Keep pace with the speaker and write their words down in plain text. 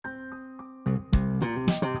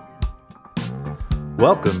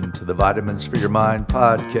Welcome to the Vitamins for Your Mind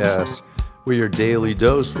podcast, where your daily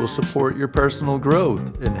dose will support your personal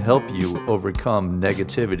growth and help you overcome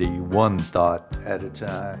negativity one thought at a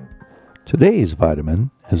time. Today's vitamin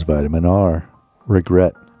is vitamin R,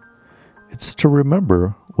 regret. It's to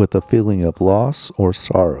remember with a feeling of loss or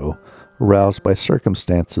sorrow aroused by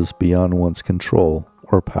circumstances beyond one's control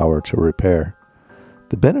or power to repair.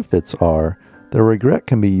 The benefits are that regret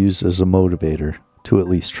can be used as a motivator to at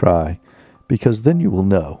least try, because then you will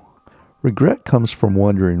know. Regret comes from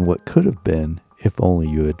wondering what could have been if only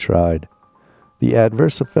you had tried. The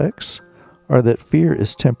adverse effects are that fear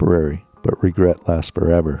is temporary, but regret lasts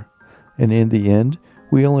forever. And in the end,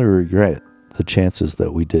 we only regret the chances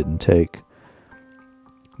that we didn't take,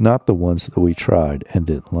 not the ones that we tried and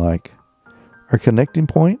didn't like. Our connecting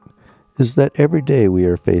point is that every day we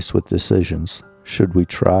are faced with decisions. Should we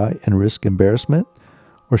try and risk embarrassment,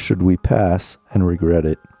 or should we pass and regret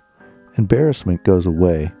it? Embarrassment goes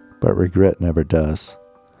away, but regret never does.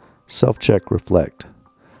 Self-check, reflect.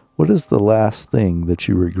 What is the last thing that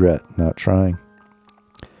you regret not trying?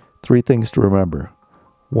 3 things to remember.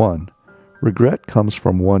 1. Regret comes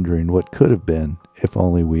from wondering what could have been if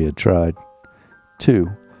only we had tried.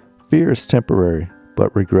 2. Fear is temporary,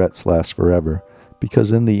 but regrets last forever,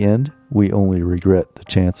 because in the end, we only regret the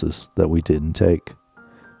chances that we didn't take.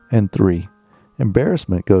 And 3.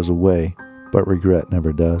 Embarrassment goes away, but regret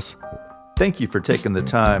never does. Thank you for taking the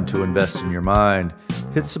time to invest in your mind.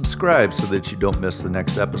 Hit subscribe so that you don't miss the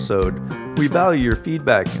next episode. We value your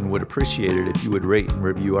feedback and would appreciate it if you would rate and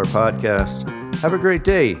review our podcast. Have a great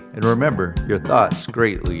day, and remember, your thoughts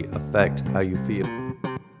greatly affect how you feel.